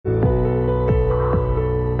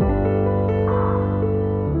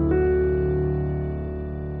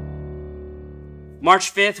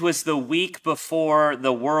March 5th was the week before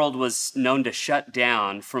the world was known to shut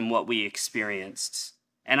down from what we experienced.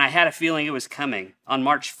 And I had a feeling it was coming. On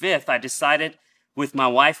March 5th, I decided with my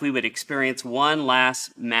wife we would experience one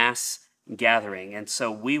last mass gathering. And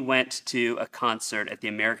so we went to a concert at the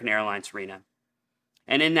American Airlines Arena.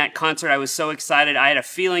 And in that concert, I was so excited. I had a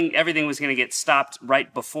feeling everything was going to get stopped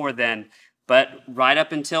right before then. But right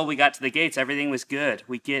up until we got to the gates, everything was good.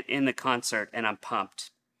 We get in the concert, and I'm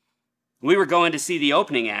pumped. We were going to see the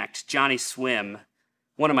opening act, Johnny Swim,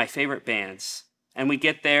 one of my favorite bands. And we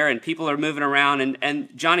get there, and people are moving around, and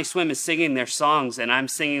Johnny Swim is singing their songs, and I'm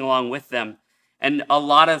singing along with them. And a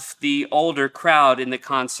lot of the older crowd in the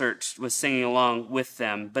concert was singing along with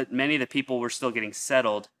them, but many of the people were still getting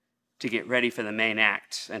settled to get ready for the main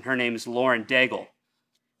act. And her name is Lauren Daigle.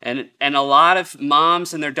 And a lot of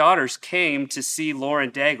moms and their daughters came to see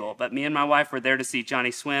Lauren Daigle, but me and my wife were there to see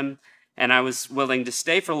Johnny Swim. And I was willing to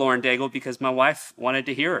stay for Lauren Daigle because my wife wanted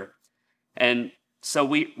to hear her. And so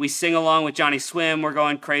we sing along with Johnny Swim. We're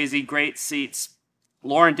going crazy, great seats.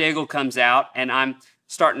 Lauren Daigle comes out, and I'm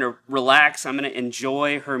starting to relax. I'm going to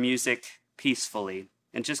enjoy her music peacefully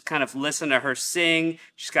and just kind of listen to her sing.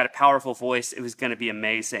 She's got a powerful voice. It was going to be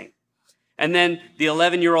amazing. And then the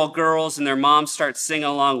 11-year-old girls and their moms start singing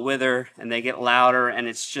along with her, and they get louder, and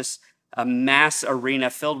it's just a mass arena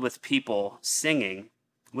filled with people singing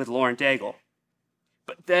with Lauren Daigle.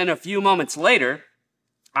 But then a few moments later,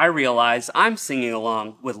 I realize I'm singing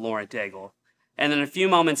along with Lauren Daigle. And then a few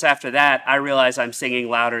moments after that, I realize I'm singing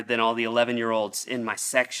louder than all the 11-year-olds in my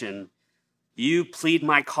section. You plead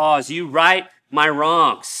my cause. You right my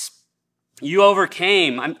wrongs. You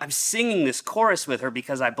overcame. I'm singing this chorus with her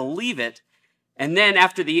because I believe it. And then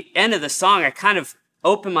after the end of the song, I kind of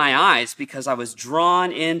opened my eyes because I was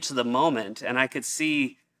drawn into the moment, and I could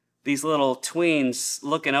see these little tweens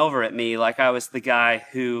looking over at me like I was the guy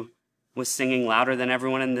who was singing louder than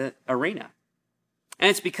everyone in the arena.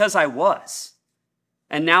 And it's because I was.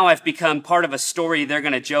 And now I've become part of a story they're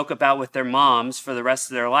going to joke about with their moms for the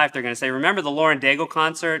rest of their life. They're going to say, remember the Lauren Daigle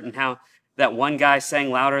concert and how that one guy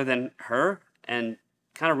sang louder than her and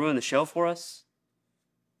kind of ruined the show for us?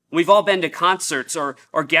 We've all been to concerts or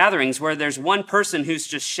gatherings where there's one person who's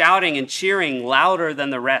just shouting and cheering louder than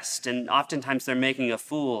the rest, and oftentimes they're making a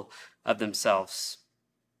fool of themselves.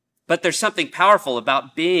 But there's something powerful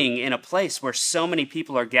about being in a place where so many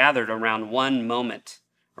people are gathered around one moment,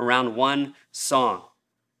 around one song.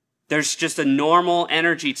 There's just a normal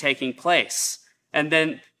energy taking place. And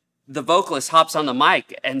then the vocalist hops on the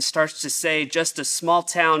mic and starts to say, just a small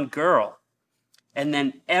town girl. And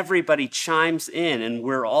then everybody chimes in, and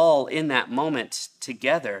we're all in that moment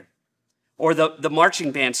together. Or the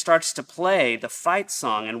marching band starts to play the fight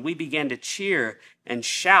song, and we begin to cheer and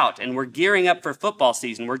shout, and we're gearing up for football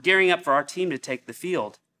season. We're gearing up for our team to take the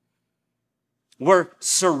field. We're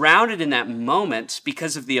surrounded in that moment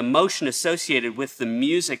because of the emotion associated with the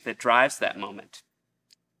music that drives that moment.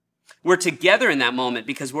 We're together in that moment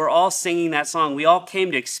because we're all singing that song. We all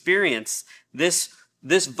came to experience this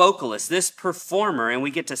vocalist, this performer, and we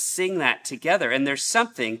get to sing that together. And there's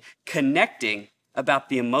something connecting about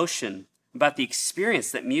the emotion, about the experience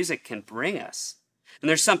that music can bring us. And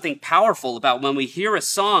there's something powerful about when we hear a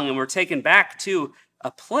song and we're taken back to a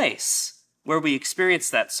place where we experience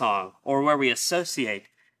that song or where we associate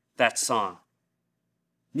that song.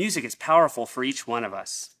 Music is powerful for each one of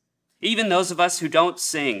us. Even those of us who don't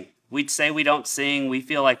sing, we'd say we don't sing, we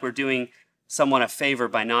feel like we're doing someone a favor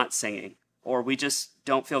by not singing, or we just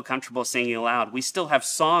don't feel comfortable singing aloud. We still have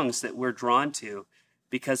songs that we're drawn to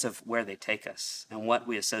because of where they take us and what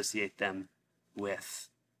we associate them with.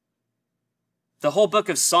 The whole book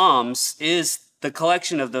of Psalms is the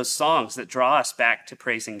collection of those songs that draw us back to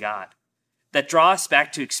praising God, that draw us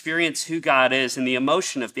back to experience who God is and the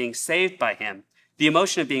emotion of being saved by him, the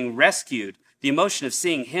emotion of being rescued, the emotion of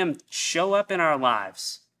seeing him show up in our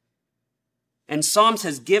lives. And Psalms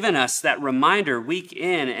has given us that reminder week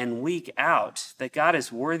in and week out that God is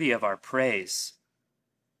worthy of our praise.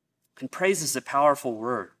 And praise is a powerful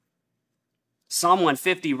word. Psalm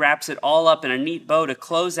 150 wraps it all up in a neat bow to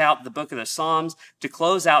close out the book of the Psalms, to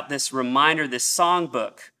close out this reminder, this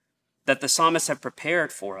songbook that the psalmists have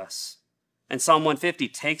prepared for us. And Psalm 150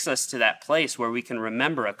 takes us to that place where we can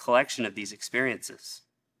remember a collection of these experiences.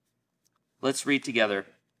 Let's read together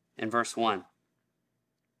in verse 1.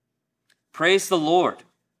 Praise the Lord.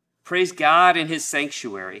 Praise God in his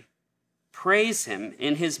sanctuary. Praise him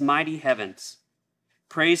in his mighty heavens.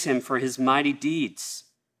 Praise him for his mighty deeds.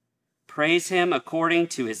 Praise him according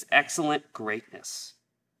to his excellent greatness.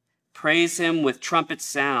 Praise him with trumpet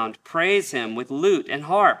sound. Praise him with lute and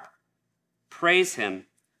harp. Praise him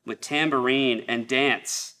with tambourine and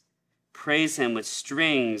dance. praise him with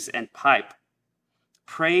strings and pipe.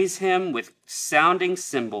 Praise him with sounding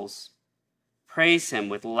cymbals. Praise him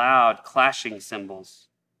with loud clashing cymbals.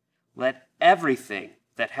 Let everything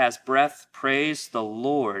that has breath praise the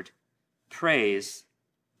Lord. Praise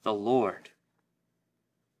the Lord.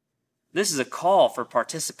 This is a call for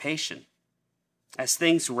participation as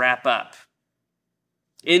things wrap up.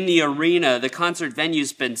 In the arena, the concert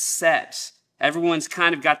venue's been set. Everyone's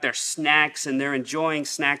kind of got their snacks and they're enjoying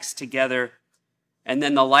snacks together. And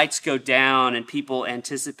then the lights go down and people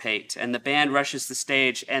anticipate. And the band rushes the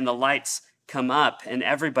stage and the lights come up and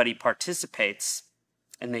everybody participates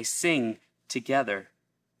and they sing together.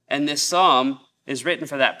 And this psalm is written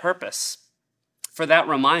for that purpose, for that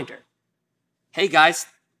reminder. Hey guys,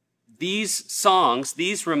 these songs,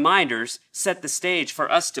 these reminders set the stage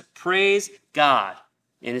for us to praise God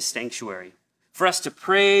in his sanctuary, for us to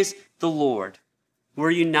praise the Lord. We're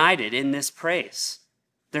united in this praise.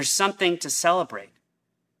 There's something to celebrate.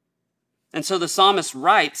 And so the psalmist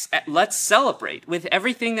writes, let's celebrate with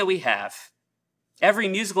everything that we have, every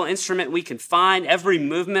musical instrument we can find, every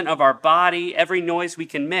movement of our body, every noise we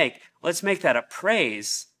can make. Let's make that a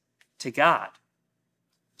praise to God.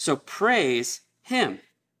 So praise him.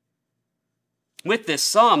 With this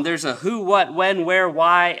psalm, there's a who, what, when, where,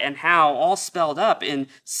 why, and how all spelled up in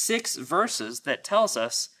 6 verses that tells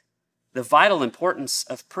us the vital importance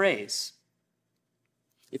of praise.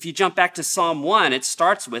 If you jump back to Psalm 1, it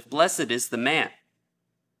starts with, blessed is the man.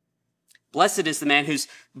 Blessed is the man who's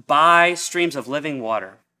by streams of living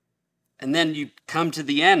water. And then you come to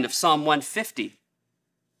the end of Psalm 150.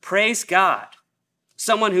 Praise God.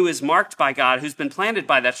 Someone who is marked by God, who's been planted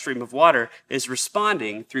by that stream of water, is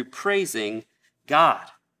responding through praising God.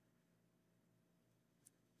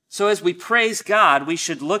 So as we praise God, we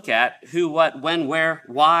should look at who, what, when, where,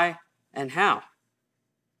 why, and how.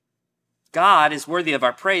 God is worthy of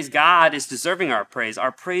our praise. God is deserving our praise.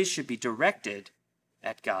 Our praise should be directed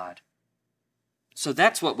at God. So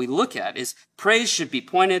that's what we look at, is praise should be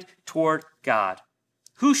pointed toward God.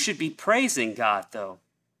 Who should be praising God, though?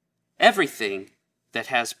 Everything that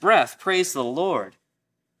has breath, praise the Lord.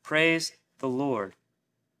 Praise the Lord.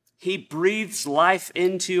 He breathes life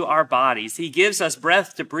into our bodies. He gives us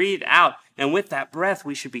breath to breathe out. And with that breath,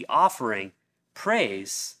 we should be offering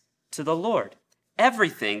praise to the Lord.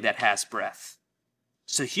 Everything that has breath.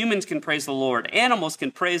 So humans can praise the Lord. Animals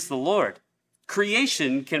can praise the Lord.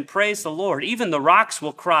 Creation can praise the Lord. Even the rocks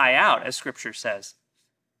will cry out, as Scripture says.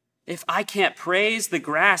 If I can't praise, the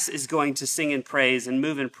grass is going to sing in praise and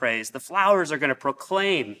move in praise. The flowers are going to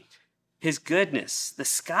proclaim his goodness. The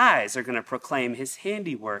skies are going to proclaim his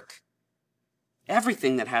handiwork.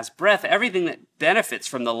 Everything that has breath, everything that benefits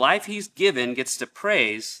from the life he's given gets to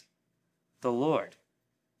praise the Lord.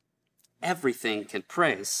 Everything can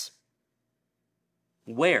praise.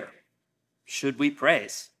 Where should we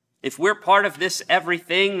praise? If we're part of this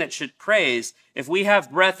everything that should praise, if we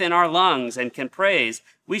have breath in our lungs and can praise,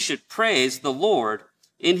 we should praise the Lord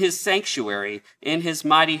in his sanctuary, in his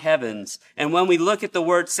mighty heavens. And when we look at the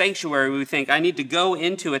word sanctuary, we think, I need to go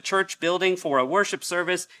into a church building for a worship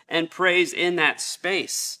service and praise in that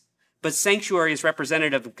space. But sanctuary is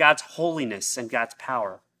representative of God's holiness and God's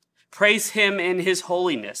power. Praise him in his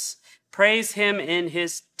holiness. Praise him in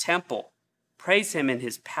his temple. Praise him in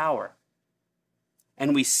his power.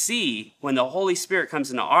 And we see when the Holy Spirit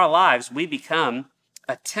comes into our lives, we become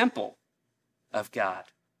a temple of God.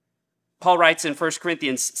 Paul writes in 1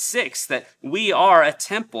 Corinthians 6 that we are a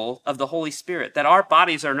temple of the Holy Spirit, that our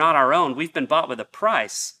bodies are not our own. We've been bought with a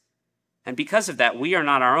price. And because of that, we are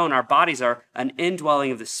not our own. Our bodies are an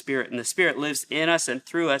indwelling of the Spirit, and the Spirit lives in us and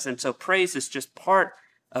through us. And so praise is just part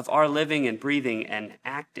of our living and breathing and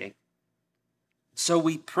acting. So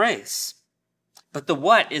we praise. But the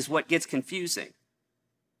what is what gets confusing.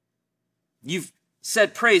 You've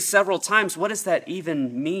said praise several times. What does that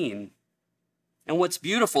even mean? And what's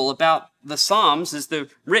beautiful about the Psalms is they're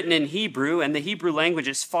written in Hebrew, and the Hebrew language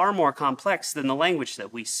is far more complex than the language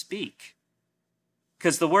that we speak.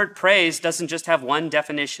 Because the word praise doesn't just have one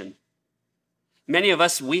definition. Many of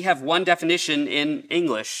us, we have one definition in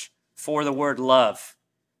English for the word love,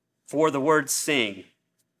 for the word sing.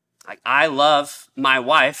 Like, I love my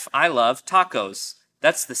wife, I love tacos.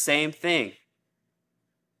 That's the same thing.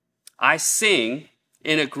 I sing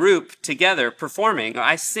in a group together performing.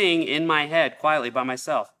 I sing in my head quietly by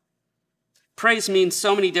myself. Praise means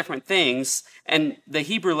so many different things, and the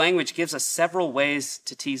Hebrew language gives us several ways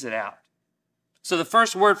to tease it out. So the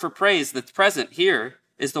first word for praise that's present here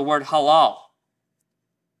is the word halal.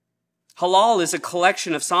 Halal is a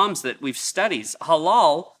collection of psalms that we've studied.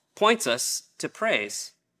 Halal points us to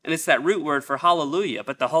praise, and it's that root word for hallelujah.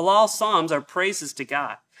 But the halal psalms are praises to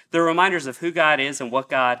God. They're reminders of who God is and what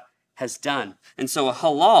God has done. And so a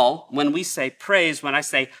halal, when we say praise, when I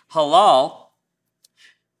say halal,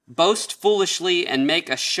 boast foolishly and make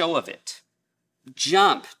a show of it.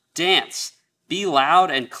 Jump, dance, be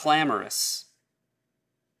loud and clamorous.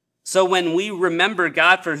 So when we remember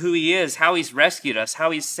God for who he is, how he's rescued us,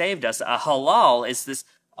 how he's saved us, a halal is this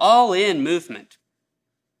all-in movement.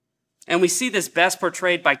 And we see this best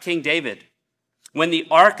portrayed by King David when the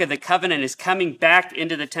Ark of the Covenant is coming back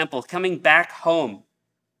into the temple, coming back home.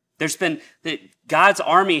 God's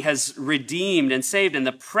army has redeemed and saved, and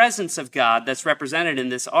the presence of God that's represented in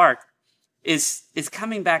this ark is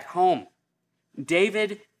coming back home.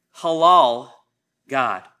 David halal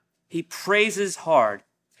God. He praises hard,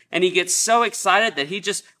 and he gets so excited that he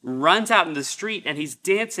just runs out in the street, and he's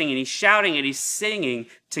dancing, and he's shouting, and he's singing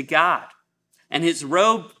to God. And his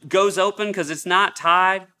robe goes open because it's not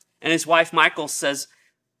tied, and his wife Michal says,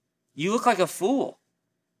 "You look like a fool.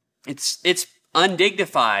 It's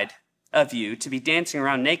undignified of you to be dancing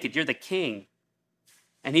around naked. You're the king."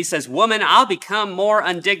 And he says, "Woman, I'll become more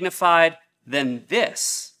undignified than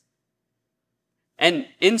this." And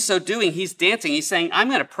in so doing, he's dancing. He's saying, I'm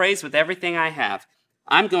going to praise with everything I have.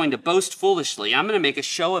 I'm going to boast foolishly. I'm going to make a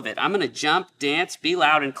show of it. I'm going to jump, dance, be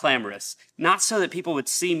loud and clamorous. Not so that people would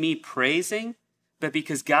see me praising, but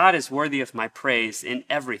because God is worthy of my praise in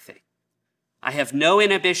everything. I have no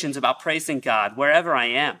inhibitions about praising God wherever I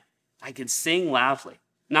am. I can sing loudly,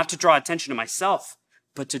 not to draw attention to myself,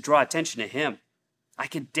 but to draw attention to him. I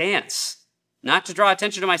could dance, not to draw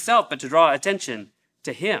attention to myself, but to draw attention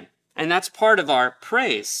to him. And that's part of our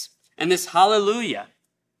praise. And this hallelujah,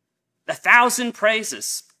 1,000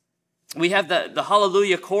 praises. We have the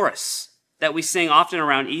hallelujah chorus that we sing often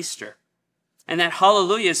around Easter. And that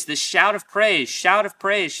hallelujah is this shout of praise, shout of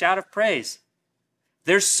praise, shout of praise.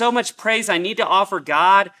 There's so much praise I need to offer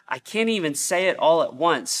God, I can't even say it all at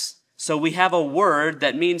once. So we have a word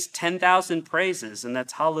that means 10,000 praises, and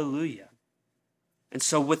that's hallelujah. And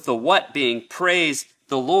so with the what being praise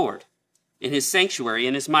the Lord in his sanctuary,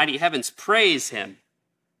 in his mighty heavens, praise him.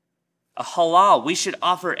 A halal, we should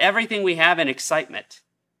offer everything we have in excitement.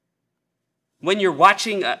 When you're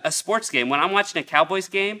watching a sports game, when I'm watching a Cowboys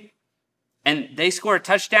game, and they score a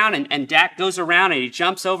touchdown, and Dak goes around and he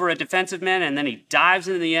jumps over a defensive man, and then he dives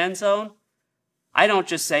into the end zone, I don't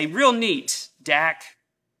just say, real neat, Dak.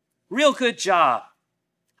 Real good job.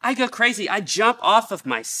 I go crazy. I jump off of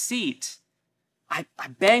my seat. I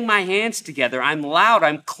bang my hands together. I'm loud.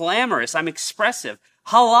 I'm clamorous. I'm expressive.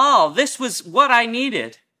 Halal, this was what I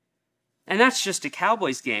needed. And that's just a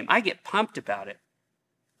Cowboys game. I get pumped about it.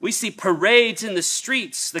 We see parades in the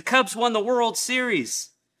streets. The Cubs won the World Series.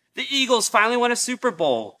 The Eagles finally won a Super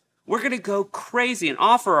Bowl. We're going to go crazy and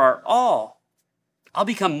offer our all. I'll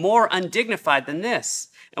become more undignified than this.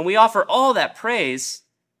 And we offer all that praise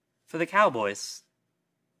for the Cowboys.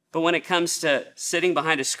 But when it comes to sitting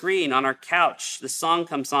behind a screen on our couch, the song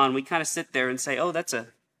comes on, we kind of sit there and say, oh, it's a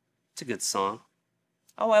good song.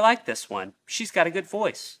 Oh, I like this one. She's got a good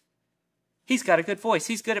voice. He's got a good voice.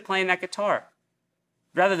 He's good at playing that guitar.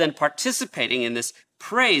 Rather than participating in this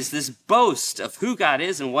praise, this boast of who God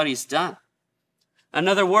is and what he's done.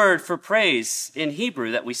 Another word for praise in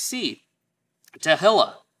Hebrew that we see,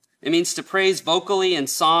 tehillah. It means to praise vocally in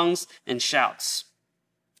songs and shouts.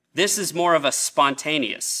 This is more of a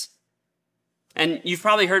spontaneous. And you've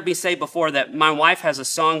probably heard me say before that my wife has a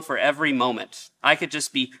song for every moment. I could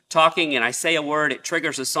just be talking and I say a word, it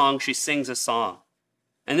triggers a song, she sings a song.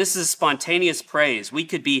 And this is spontaneous praise. We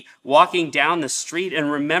could be walking down the street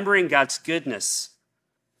and remembering God's goodness,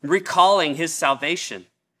 recalling his salvation,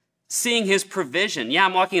 seeing his provision. Yeah,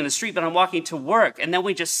 I'm walking in the street, but I'm walking to work. And then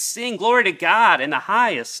we just sing glory to God in the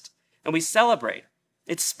highest, and we celebrate.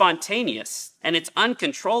 It's spontaneous, and it's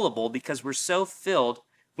uncontrollable because we're so filled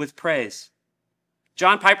with praise.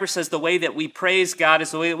 John Piper says the way that we praise God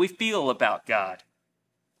is the way that we feel about God.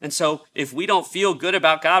 And so if we don't feel good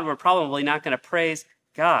about God, we're probably not going to praise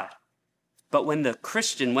God. But when the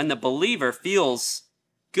Christian, when the believer feels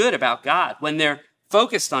good about God, when they're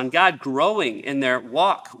focused on God, growing in their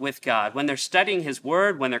walk with God, when they're studying his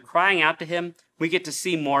word, when they're crying out to him, we get to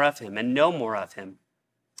see more of him and know more of him.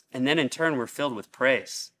 And then in turn, we're filled with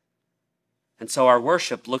praise. And so our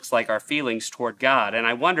worship looks like our feelings toward God. And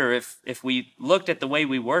I wonder if we looked at the way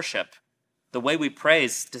we worship, the way we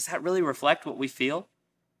praise, does that really reflect what we feel?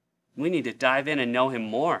 We need to dive in and know him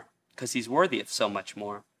more because he's worthy of so much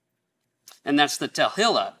more. And that's the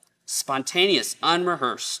tehillah, spontaneous,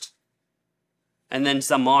 unrehearsed. And then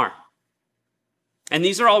zamar. And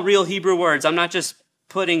these are all real Hebrew words. I'm not just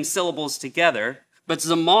putting syllables together, but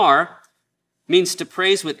zamar means to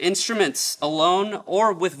praise with instruments alone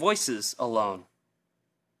or with voices alone.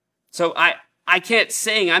 So I can't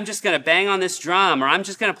sing. I'm just going to bang on this drum, or I'm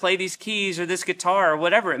just going to play these keys or this guitar or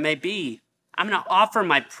whatever it may be. I'm going to offer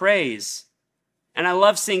my praise. And I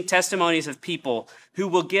love seeing testimonies of people who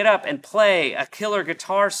will get up and play a killer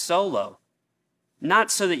guitar solo,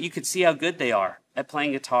 not so that you could see how good they are at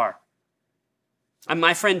playing guitar. And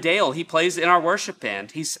my friend Dale, he plays in our worship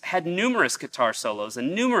band. He's had numerous guitar solos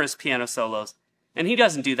and numerous piano solos, and he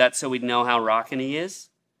doesn't do that so we'd know how rockin' he is.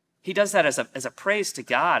 He does that as a praise to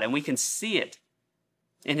God, and we can see it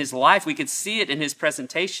in his life. We can see it in his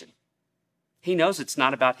presentation. He knows it's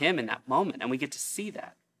not about him in that moment, and we get to see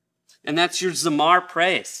that. And that's your Zamar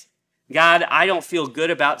praise. God, I don't feel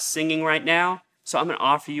good about singing right now, so I'm going to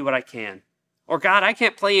offer you what I can. Or God, I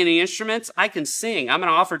can't play any instruments. I can sing. I'm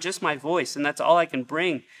going to offer just my voice, and that's all I can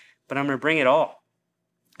bring, but I'm going to bring it all.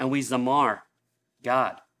 And we Zamar,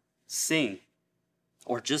 God, sing,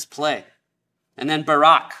 or just play. And then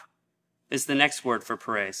Barak is the next word for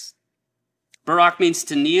praise. Barak means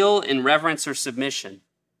to kneel in reverence or submission.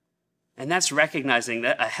 And that's recognizing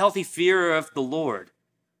that a healthy fear of the Lord,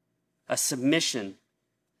 a submission,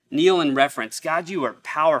 kneel in reverence. God, you are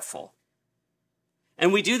powerful.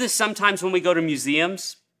 And we do this sometimes when we go to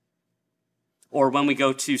museums or when we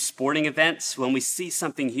go to sporting events, when we see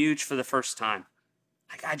something huge for the first time.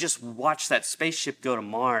 Like, I just watched that spaceship go to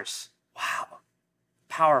Mars. Wow,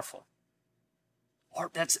 powerful. Or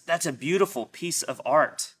that's a beautiful piece of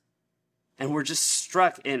art. And we're just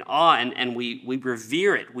struck in awe, and we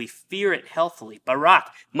revere it. We fear it healthily. Barak,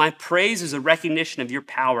 my praise is a recognition of your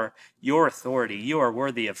power, your authority. You are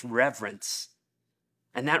worthy of reverence.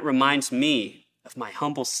 And that reminds me of my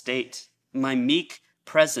humble state, my meek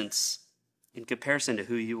presence in comparison to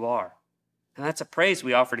who you are. And that's a praise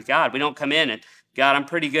we offer to God. We don't come in and, God, I'm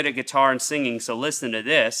pretty good at guitar and singing, so listen to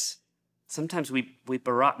this. Sometimes we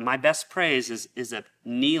Barak. My best praise is a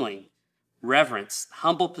kneeling, reverence,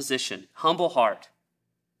 humble position, humble heart,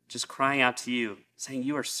 just crying out to you, saying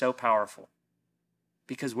you are so powerful,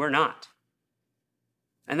 because we're not.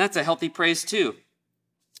 And that's a healthy praise too.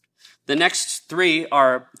 The next three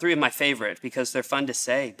are three of my favorite because they're fun to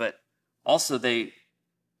say, but also they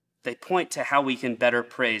point to how we can better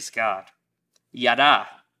praise God. Yada.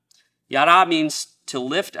 Yada means to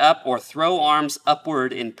lift up or throw arms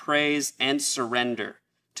upward in praise and surrender.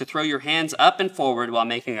 To throw your hands up and forward while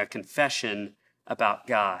making a confession about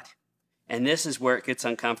God. And this is where it gets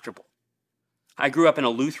uncomfortable. I grew up in a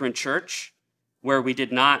Lutheran church where we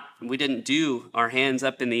didn't do our hands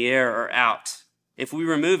up in the air or out. If we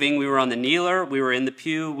were moving, we were on the kneeler, we were in the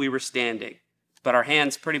pew, we were standing. But our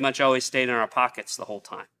hands pretty much always stayed in our pockets the whole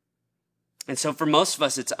time. And so for most of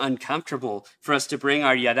us, it's uncomfortable for us to bring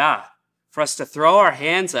our yada, for us to throw our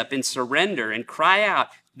hands up in surrender and cry out,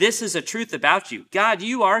 this is a truth about you. God,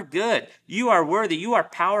 you are good. You are worthy. You are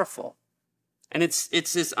powerful. And it's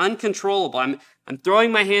this uncontrollable. I'm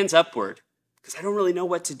throwing my hands upward because I don't really know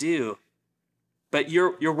what to do. But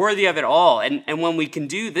you're worthy of it all. And when we can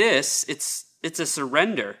do this, it's a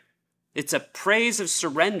surrender. It's a praise of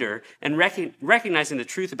surrender and recognizing the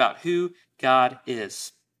truth about who God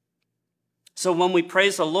is. So when we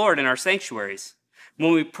praise the Lord in our sanctuaries,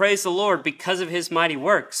 when we praise the Lord because of his mighty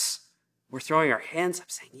works, we're throwing our hands up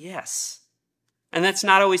saying, yes. And that's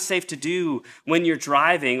not always safe to do when you're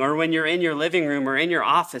driving or when you're in your living room or in your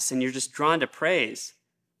office and you're just drawn to praise.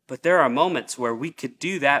 But there are moments where we could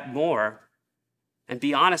do that more and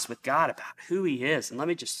be honest with God about who he is. And let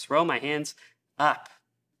me just throw my hands up.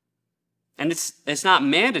 And it's not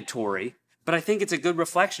mandatory, but I think it's a good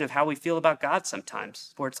reflection of how we feel about God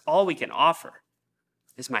sometimes, where it's all we can offer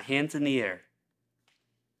is my hands in the air.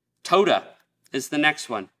 Toda is the next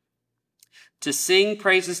one. To sing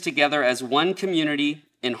praises together as one community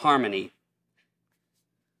in harmony.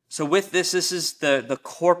 So with this is the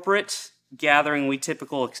corporate gathering we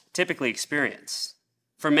typically experience.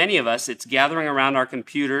 For many of us, it's gathering around our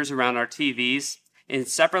computers, around our TVs, in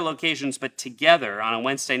separate locations, but together on a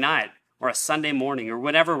Wednesday night or a Sunday morning or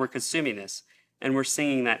whenever we're consuming this, and we're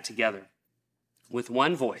singing that together with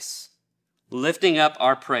one voice, lifting up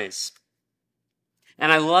our praise.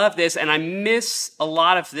 And I love this, and I miss a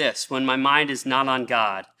lot of this when my mind is not on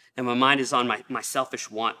God and my mind is on my selfish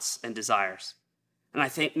wants and desires. And I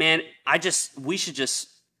think, man, we should just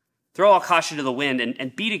throw all caution to the wind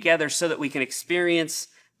and be together so that we can experience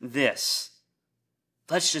this.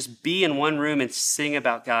 Let's just be in one room and sing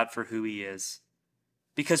about God for who he is.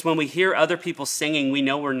 Because when we hear other people singing, we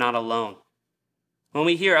know we're not alone. When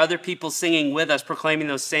we hear other people singing with us, proclaiming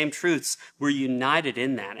those same truths, we're united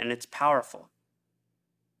in that, and it's powerful.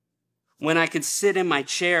 When I could sit in my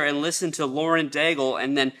chair and listen to Lauren Daigle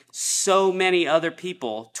and then so many other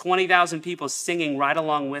people, 20,000 people singing right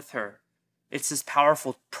along with her, It's this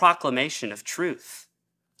powerful proclamation of truth.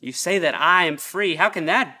 You say that I am free. How can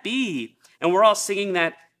that be? And we're all singing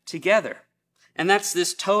that together. And that's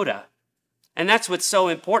this Toda. And that's what's so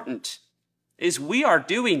important, is we are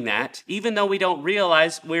doing that even though we don't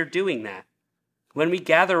realize we're doing that. When we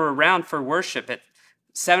gather around for worship at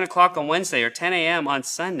 7 o'clock on Wednesday or 10 a.m. on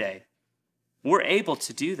Sunday, we're able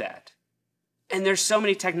to do that. And there's so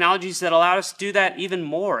many technologies that allow us to do that even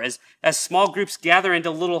more as small groups gather into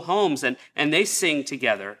little homes and they sing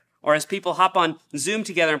together, or as people hop on Zoom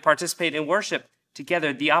together and participate in worship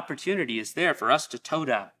together. The opportunity is there for us to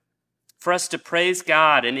Toda, for us to praise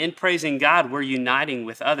God. And in praising God, we're uniting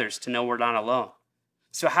with others to know we're not alone.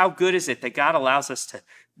 So how good is it that God allows us to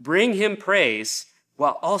bring him praise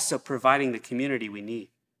while also providing the community we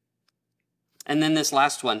need? And then this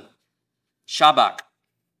last one, Shabak.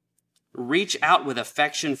 Reach out with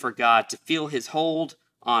affection for God to feel his hold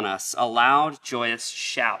on us, a loud, joyous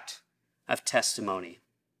shout of testimony.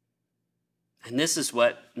 And this is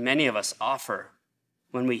what many of us offer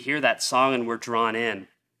when we hear that song and we're drawn in.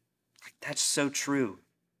 That's so true.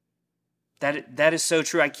 That is so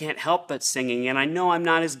true. I can't help but singing, and I know I'm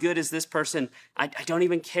not as good as this person. I don't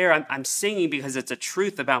even care. I'm singing because it's a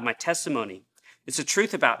truth about my testimony. It's a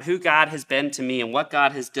truth about who God has been to me and what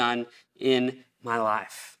God has done in my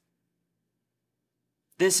life.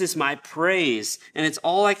 This is my praise, and it's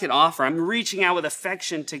all I can offer. I'm reaching out with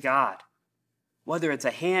affection to God. Whether it's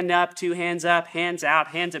a hand up, two hands up, hands out,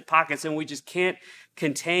 hands in pockets, and we just can't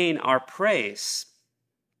contain our praise.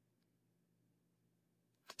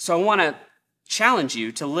 So I want to challenge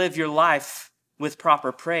you to live your life with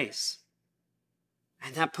proper praise.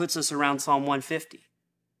 And that puts us around Psalm 150.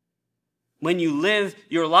 When you live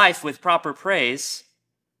your life with proper praise,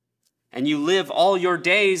 and you live all your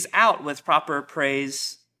days out with proper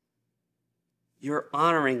praise, you're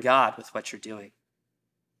honoring God with what you're doing.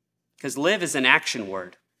 Because live is an action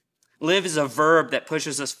word. Live is a verb that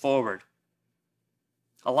pushes us forward.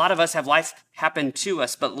 A lot of us have life happen to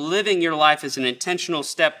us, but living your life is an intentional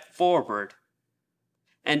step forward.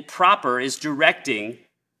 And proper is directing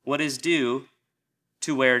what is due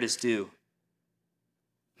to where it is due.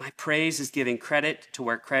 My praise is giving credit to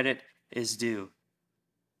where credit is due.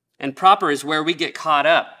 And proper is where we get caught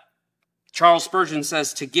up. Charles Spurgeon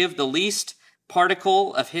says, to give the least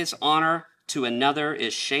particle of his honor to another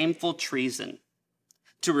is shameful treason.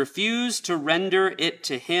 To refuse to render it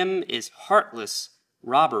to him is heartless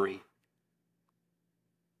robbery.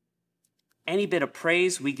 Any bit of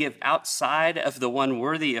praise we give outside of the one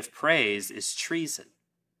worthy of praise is treason.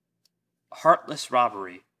 Heartless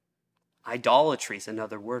robbery. Idolatry is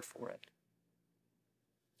another word for it.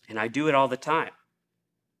 And I do it all the time.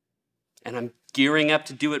 And I'm gearing up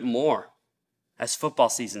to do it more as football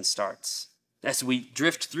season starts, as we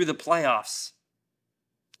drift through the playoffs,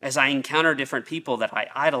 as I encounter different people that I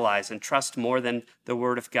idolize and trust more than the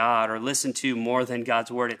Word of God or listen to more than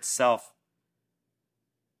God's Word itself.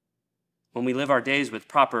 When we live our days with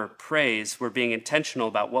proper praise, we're being intentional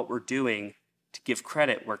about what we're doing to give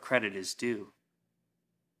credit where credit is due.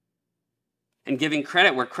 And giving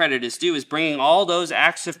credit where credit is due is bringing all those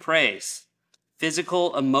acts of praise,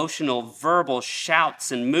 physical, emotional, verbal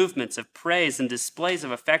shouts and movements of praise and displays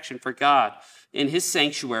of affection for God in his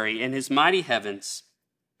sanctuary, in his mighty heavens.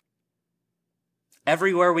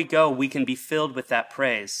 Everywhere we go, we can be filled with that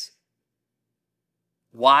praise.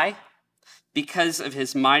 Why? Because of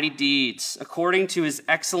his mighty deeds, according to his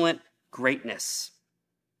excellent greatness.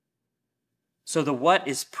 So the what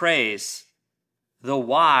is praise, the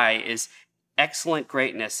why is excellent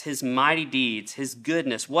greatness, his mighty deeds, his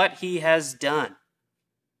goodness, what he has done.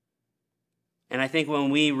 And I think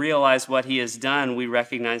when we realize what he has done, we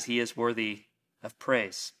recognize he is worthy of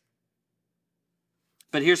praise.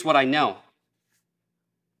 But here's what I know.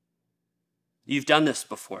 You've done this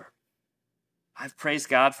before. I've praised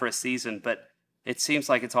God for a season, but it seems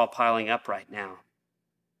like it's all piling up right now.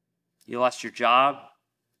 You lost your job.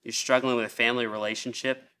 You're struggling with a family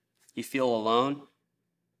relationship. You feel alone.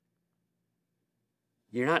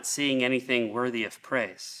 You're not seeing anything worthy of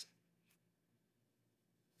praise.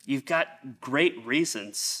 You've got great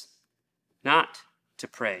reasons not to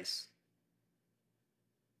praise.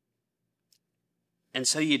 And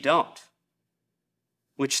so you don't.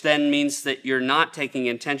 Which then means that you're not taking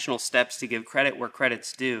intentional steps to give credit where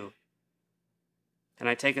credit's due. And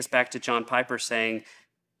I take us back to John Piper saying,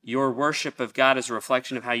 your worship of God is a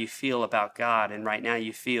reflection of how you feel about God. And right now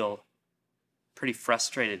you feel pretty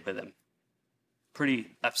frustrated with him,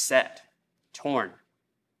 pretty upset, torn.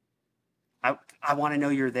 I want to know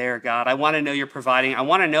you're there, God. I want to know you're providing. I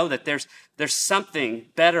want to know that there's something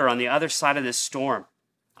better on the other side of this storm.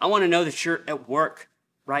 I want to know that you're at work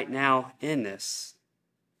right now in this.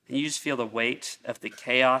 And you just feel the weight of the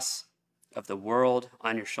chaos of the world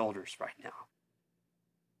on your shoulders right now.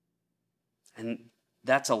 And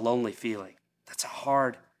that's a lonely feeling. That's a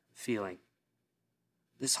hard feeling.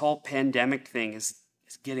 This whole pandemic thing is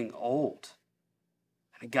getting old.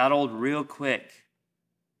 And it got old real quick.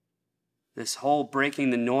 This whole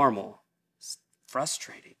breaking the normal is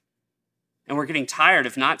frustrating. And we're getting tired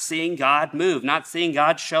of not seeing God move, not seeing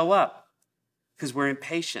God show up, because we're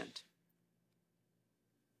impatient.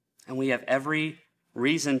 And we have every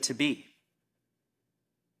reason to be.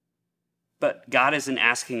 But God isn't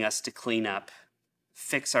asking us to clean up,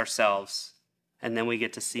 fix ourselves, and then we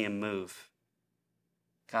get to see him move.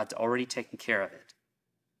 God's already taken care of it.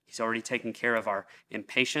 He's already taken care of our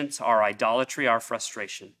impatience, our idolatry, our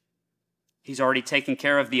frustration. He's already taken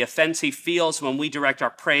care of the offense he feels when we direct our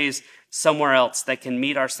praise somewhere else that can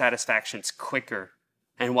meet our satisfactions quicker.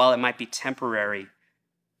 And while it might be temporary,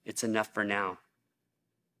 it's enough for now.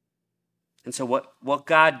 And so what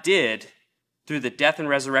God did through the death and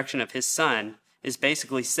resurrection of his son is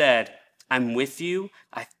basically said, I'm with you,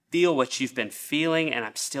 I feel what you've been feeling, and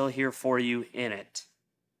I'm still here for you in it.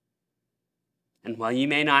 And while you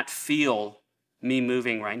may not feel me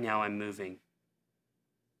moving right now, I'm moving.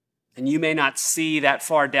 And you may not see that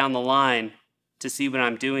far down the line to see what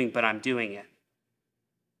I'm doing, but I'm doing it.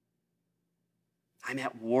 I'm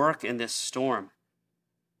at work in this storm.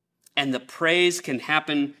 And the praise can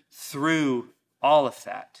happen through all of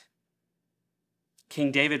that.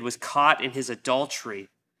 King David was caught in his adultery,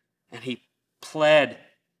 and he pled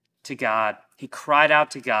to God. He cried out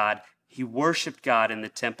to God. He worshiped God in the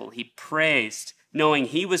temple. He praised, knowing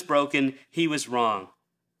he was broken, he was wrong,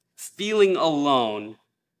 feeling alone,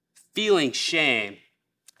 feeling shame,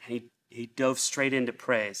 and he dove straight into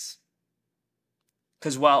praise.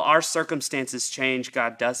 Because while our circumstances change,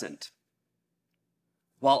 God doesn't.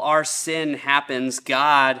 While our sin happens,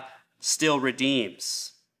 God still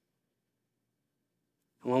redeems.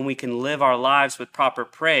 And when we can live our lives with proper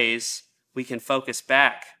praise, we can focus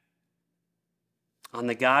back on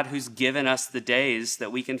the God who's given us the days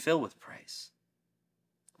that we can fill with praise.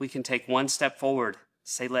 We can take one step forward,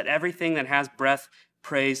 say, let everything that has breath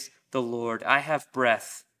praise the Lord. I have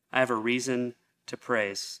breath. I have a reason to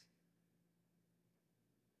praise.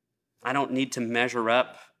 I don't need to measure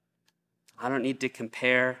up. I don't need to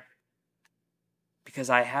compare, because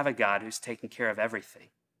I have a God who's taken care of everything.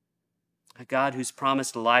 A God who's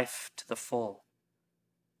promised life to the full.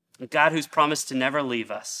 A God who's promised to never leave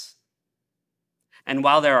us. And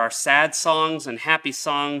while there are sad songs and happy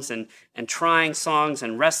songs and trying songs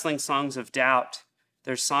and wrestling songs of doubt,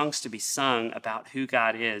 there's songs to be sung about who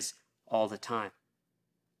God is all the time.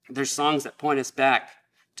 There's songs that point us back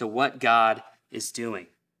to what God is doing.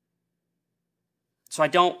 So I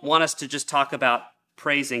don't want us to just talk about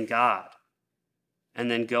praising God and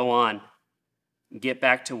then go on, get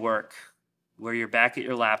back to work where you're back at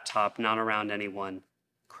your laptop, not around anyone,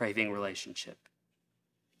 craving relationship.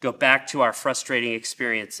 Go back to our frustrating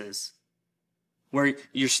experiences where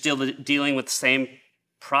you're still dealing with the same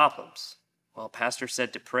problems. Well, pastor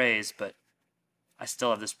said to praise, but I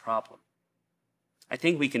still have this problem. I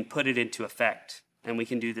think we can put it into effect, and we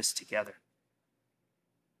can do this together.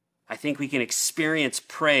 I think we can experience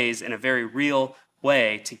praise in a very real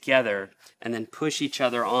way together and then push each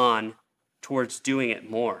other on towards doing it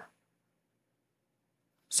more.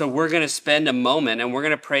 So we're going to spend a moment and we're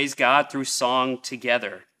going to praise God through song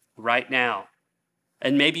together right now.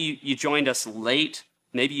 And maybe you joined us late.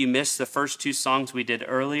 Maybe you missed the first two songs we did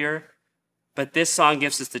earlier. But this song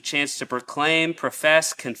gives us the chance to proclaim,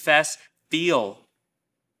 profess, confess, feel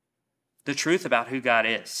the truth about who God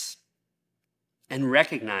is. And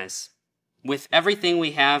recognize with everything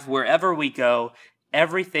we have, wherever we go,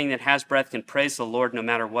 everything that has breath can praise the Lord no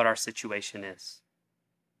matter what our situation is.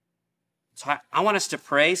 So I want us to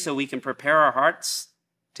pray so we can prepare our hearts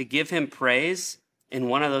to give him praise in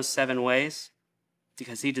one of those 7 ways,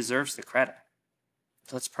 because he deserves the credit.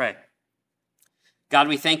 So let's pray. God,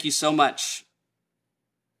 we thank you so much.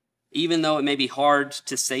 Even though it may be hard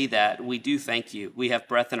to say that, we do thank you. We have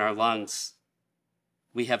breath in our lungs.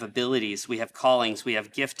 We have abilities, we have callings, we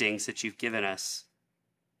have giftings that you've given us.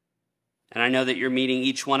 And I know that you're meeting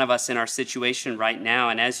each one of us in our situation right now.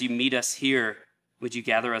 And as you meet us here, would you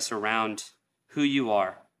gather us around who you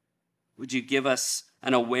are? Would you give us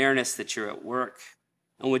an awareness that you're at work?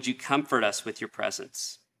 And would you comfort us with your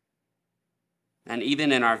presence? And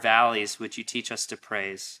even in our valleys, would you teach us to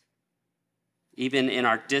praise? Even in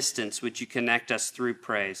our distance, would you connect us through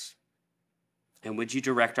praise? And would you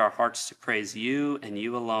direct our hearts to praise you and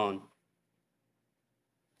you alone?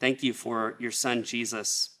 Thank you for your son,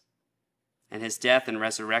 Jesus, and his death and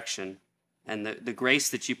resurrection, and the grace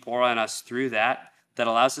that you pour on us through that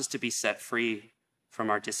allows us to be set free from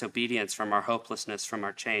our disobedience, from our hopelessness, from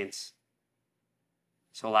our chains.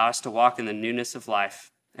 So allow us to walk in the newness of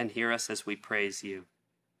life and hear us as we praise you.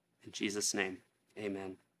 In Jesus' name,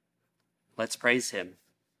 amen. Let's praise him.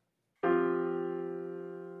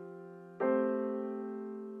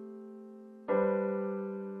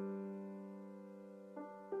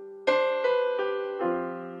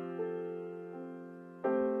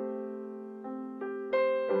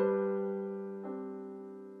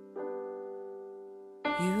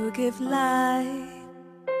 You give light,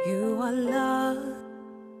 you are love,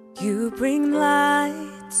 you bring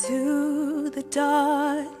light to the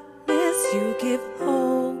darkness, you give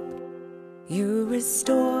hope, you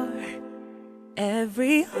restore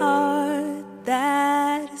every heart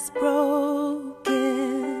that is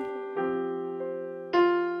broken.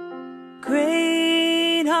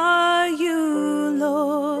 Great are you,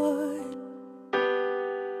 Lord.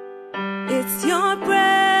 It's your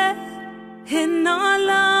breath in our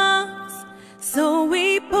lungs, so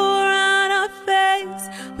we pour out our faith,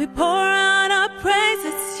 we pour out our praise.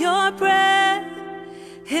 It's your breath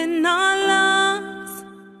in our lungs,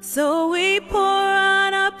 so we pour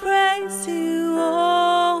out our praise to you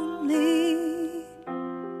only.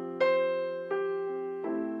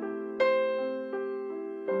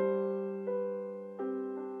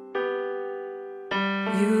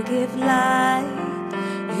 You give light,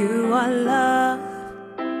 you are love,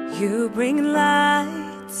 you bring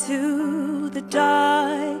light to the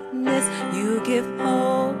darkness, you give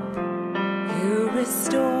hope, you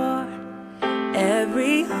restore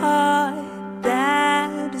every heart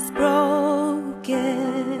that is broken.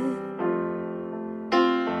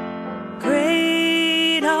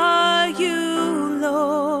 Great are you,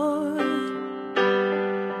 Lord.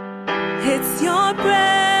 It's your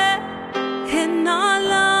breath in our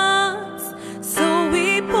lungs, so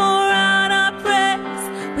we pour out our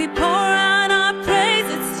praise, we pour out our praise.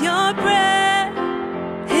 It's your breath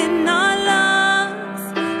in our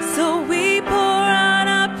lungs, so we pour out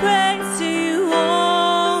our praise to you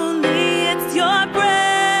only. It's your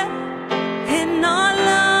breath in our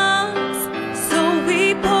lungs, so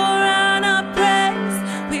we pour out our praise,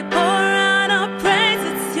 we pour out our praise.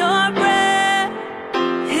 It's your breath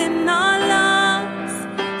in our lungs,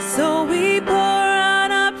 so we pour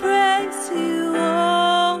out our praise to you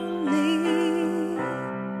only.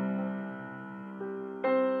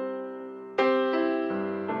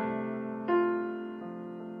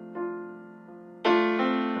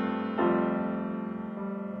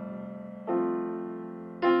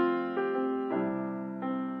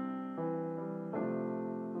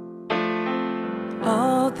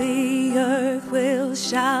 All the earth will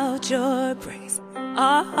shout your praise.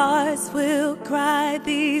 Our hearts will cry,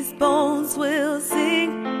 these bones will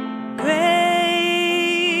sing.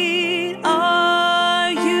 Great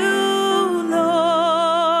are you,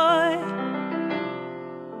 Lord.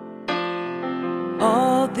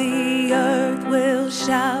 All the earth will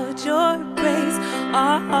shout your praise.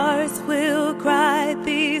 Our hearts will cry,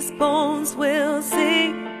 these bones will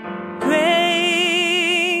sing.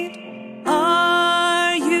 Great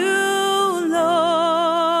are you, Lord.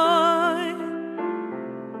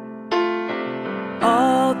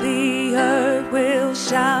 All the earth will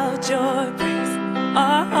shout your praise.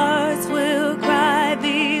 Our hearts will cry,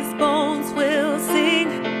 these bones will sing.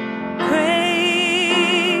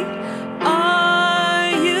 Great are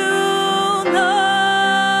you, Lord.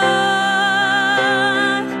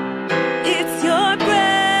 It's your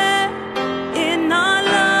breath in our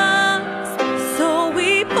lungs, so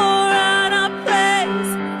we pour out our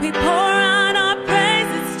praise, we pour out our praise.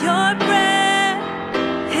 It's your breath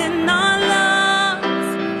in our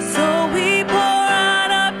lungs, so we pour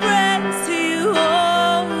out our praise to you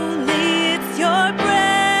only. It's your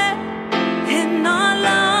breath in our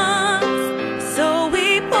lungs, so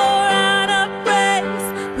we pour out our praise,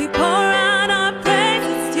 we pour out our praise.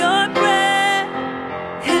 It's your breath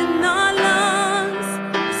in our lungs,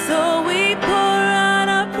 so we pour out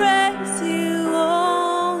our praise to you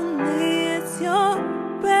only. It's your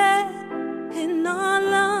breath in our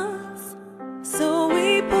lungs, so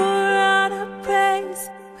we pour out our praise,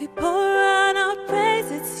 we pour out our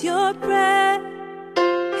praise. It's your breath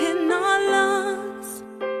in our lungs,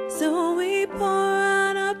 so we pour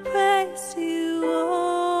out our praise to you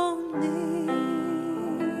only.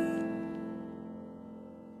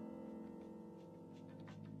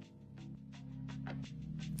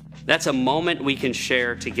 That's a moment we can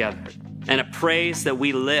share together and a praise that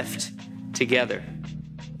we lift together.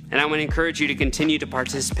 And I want to encourage you to continue to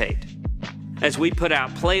participate. As we put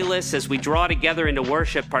out playlists, as we draw together into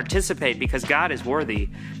worship, participate because God is worthy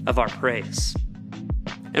of our praise.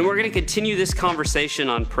 And we're going to continue this conversation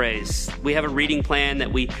on praise. We have a reading plan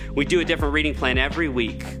that we do a different reading plan every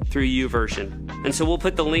week through YouVersion. And so we'll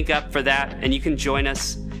put the link up for that, and you can join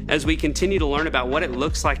us as we continue to learn about what it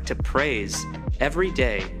looks like to praise every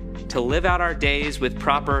day, to live out our days with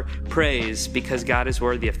proper praise because God is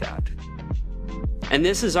worthy of that. And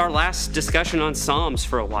this is our last discussion on Psalms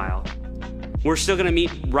for a while. We're still going to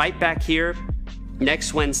meet right back here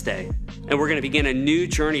next Wednesday. And we're going to begin a new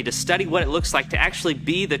journey to study what it looks like to actually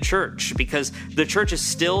be the church, because the church is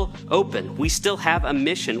still open. We still have a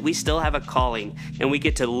mission. We still have a calling, and we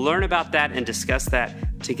get to learn about that and discuss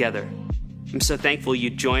that together. I'm so thankful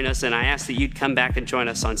you'd join us, and I ask that you'd come back and join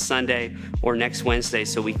us on Sunday or next Wednesday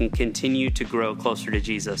so we can continue to grow closer to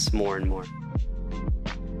Jesus more and more.